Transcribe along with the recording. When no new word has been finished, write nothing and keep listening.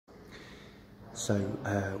So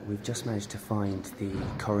we've just managed to find the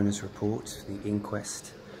coroner's report, the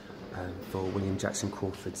inquest for William Jackson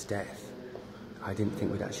Crawford's death. I didn't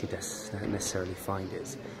think we'd actually necessarily find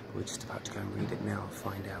it, but we're just about to go and read it now and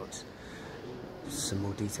find out some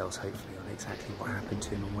more details, hopefully, on exactly what happened to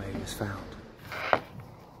him and where he was found.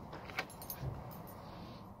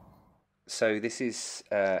 So this is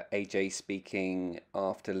AJ speaking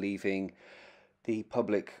after leaving the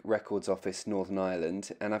Public Records Office, Northern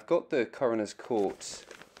Ireland, and I've got the Coroner's Court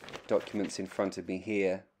documents in front of me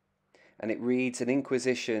here, and it reads, an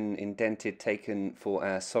inquisition indented taken for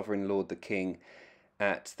our Sovereign Lord the King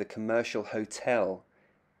at the Commercial Hotel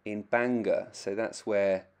in Bangor. So that's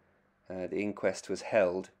where the inquest was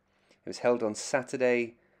held. It was held on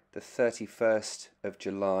Saturday the 31st of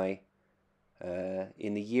July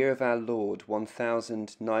in the year of our Lord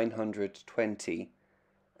 1920,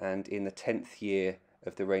 and in the 10th year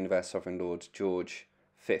of the reign of our Sovereign Lord George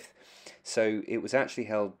V. So it was actually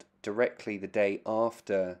held directly the day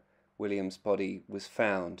after William's body was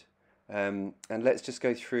found. And let's just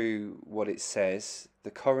go through what it says. The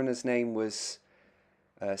coroner's name was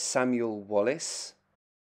Samuel Wallace.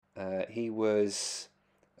 He was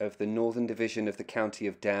of the Northern Division of the County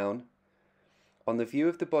of Down. On the view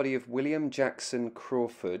of the body of William Jackson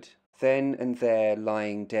Crawford, then and there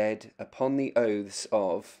lying dead upon the oaths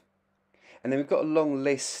of, and then we've got a long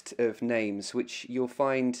list of names which you'll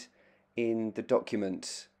find in the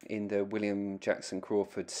document in the William Jackson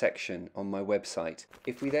Crawford section on my website.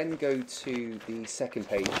 If we then go to the second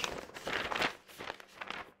page,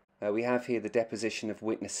 we have here the deposition of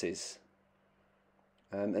witnesses.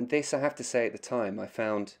 And this, I have to say, at the time I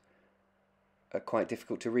found quite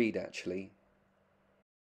difficult to read, actually.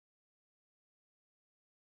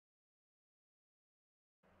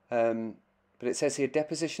 But it says here,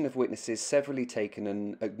 deposition of witnesses severally taken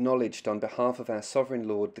and acknowledged on behalf of our Sovereign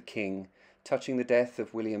Lord the King, touching the death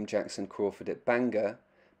of William Jackson Crawford at Bangor,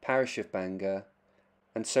 parish of Bangor.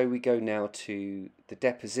 And so we go now to the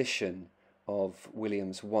deposition of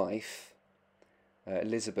William's wife,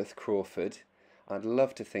 Elizabeth Crawford. I'd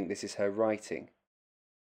love to think this is her writing,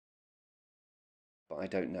 but I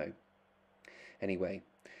don't know. Anyway,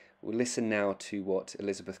 we'll listen now to what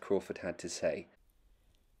Elizabeth Crawford had to say.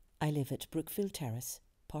 I live at Brookfield Terrace,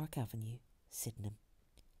 Park Avenue, Sydenham.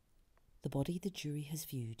 The body the jury has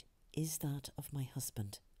viewed is that of my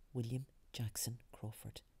husband, William Jackson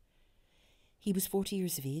Crawford. He was 40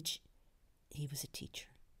 years of age. He was a teacher.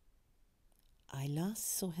 I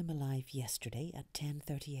last saw him alive yesterday at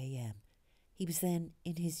 10:30 a.m. He was then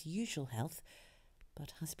in his usual health,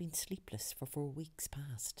 but has been sleepless for 4 weeks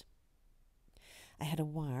past. I had a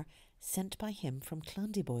wire sent by him from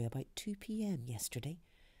Clandyboy about 2 p.m. yesterday,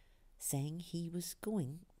 saying he was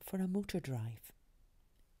going for a motor drive.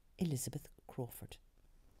 Elizabeth Crawford.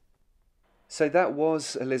 So that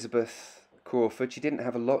was Elizabeth Crawford. She didn't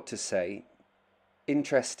have a lot to say.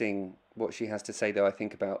 Interesting what she has to say, though, I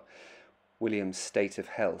think, about William's state of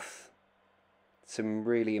health. Some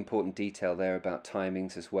really important detail there about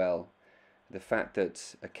timings as well. The fact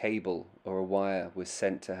that a cable or a wire was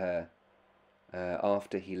sent to her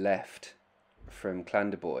after he left from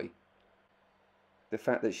Clandyboy. The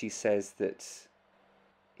fact that she says that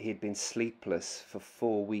he had been sleepless for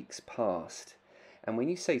 4 weeks past. And when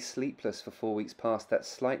you say sleepless for 4 weeks past, that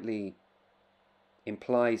slightly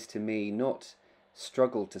implies to me not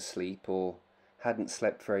struggled to sleep or hadn't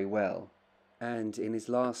slept very well. And in his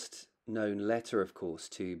last known letter, of course,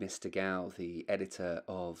 to Mr. Gow, the editor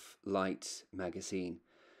of Light magazine,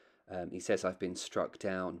 he says, I've been struck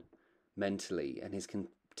down mentally, and his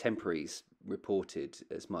contemporaries reported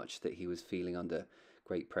as much, that he was feeling under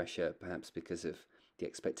great pressure, perhaps because of the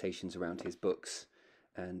expectations around his books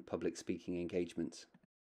and public speaking engagements.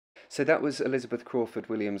 So that was Elizabeth Crawford,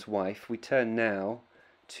 William's wife. We turn now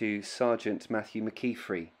to Sergeant Matthew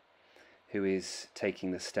McKeefrey, who is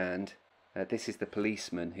taking the stand. This is the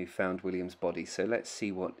policeman who found William's body, so let's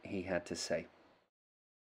see what he had to say.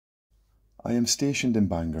 I am stationed in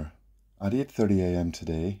Bangor. At 8:30 a.m.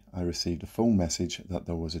 today, I received a phone message that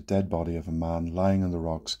there was a dead body of a man lying on the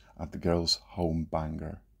rocks at the girls' home,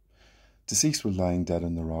 Bangor. Deceased was lying dead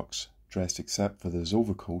on the rocks, dressed except for his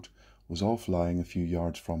overcoat was off lying a few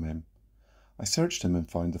yards from him. I searched him and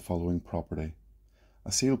found the following property: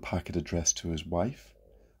 a sealed packet addressed to his wife,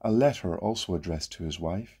 a letter also addressed to his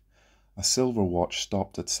wife, a silver watch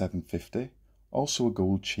stopped at 7:50, also a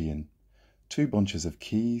gold chain, 2 bunches of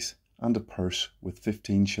keys, and a purse with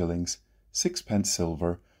 15 shillings, 6 pence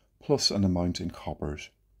silver, plus an amount in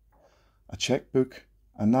coppers. A cheque-book,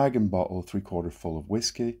 a naggin bottle 3/4 full of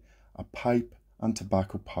whisky, a pipe and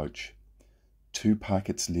tobacco pouch, 2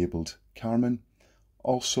 packets labelled Carmen,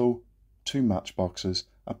 also 2 matchboxes,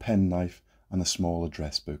 a penknife and a small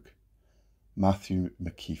address book. Matthew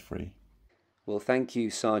McKeefrey. Well, thank you,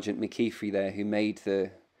 Sergeant McKeefrey there, who made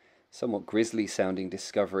the somewhat grisly sounding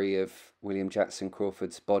discovery of William Jackson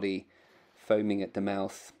Crawford's body foaming at the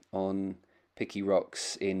mouth on Picky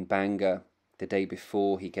Rocks in Bangor the day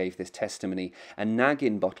before he gave this testimony. A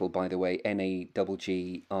naggin bottle, by the way, Naggin,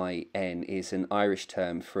 is an Irish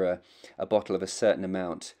term for a bottle of a certain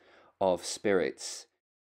amount of spirits.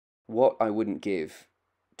 What I wouldn't give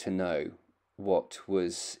to know what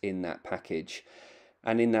was in that package.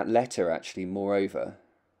 And in that letter, actually, moreover,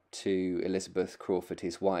 to Elizabeth Crawford,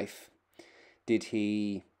 his wife, did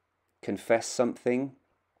he confess something?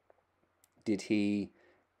 Did he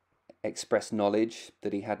express knowledge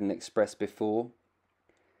that he hadn't expressed before?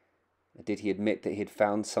 Did he admit that he had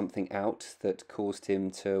found something out that caused him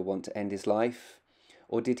to want to end his life?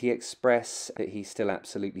 Or did he express that he still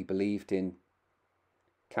absolutely believed in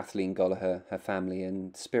Kathleen Gollaher, her family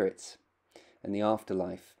and spirits and the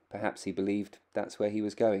afterlife? Perhaps he believed that's where he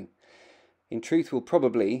was going. In truth, we'll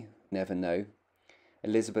probably never know.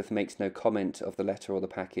 Elizabeth makes no comment of the letter or the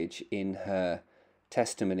package in her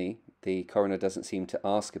testimony. The coroner doesn't seem to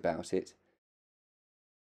ask about it.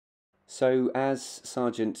 So as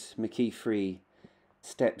Sergeant McKeefrey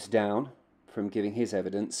steps down from giving his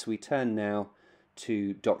evidence, we turn now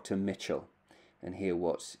to Dr. Mitchell and hear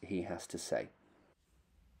what he has to say.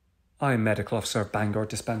 I am Medical Officer, Bangor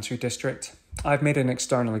Dispensary District. I've made an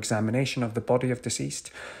external examination of the body of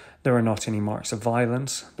deceased. There are not any marks of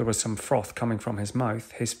violence. There was some froth coming from his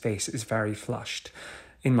mouth. His face is very flushed.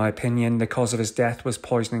 In my opinion, the cause of his death was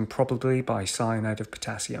poisoning, probably by cyanide of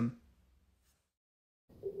potassium.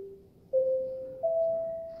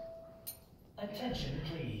 Attention,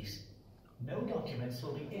 please. No documents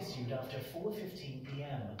will be issued after 4:15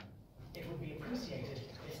 p.m. It would be appreciated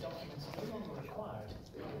if documents no longer required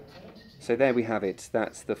were returned to... So there we have it.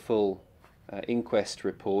 That's the full inquest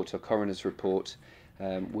report or coroner's report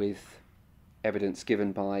with evidence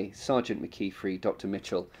given by Sergeant McKeefrey, Dr.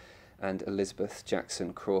 Mitchell and Elizabeth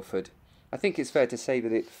Jackson Crawford. I think it's fair to say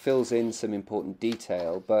that it fills in some important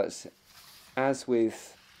detail, but as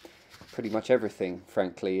with pretty much everything,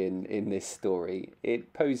 frankly, in this story,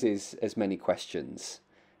 it poses as many questions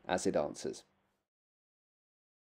as it answers.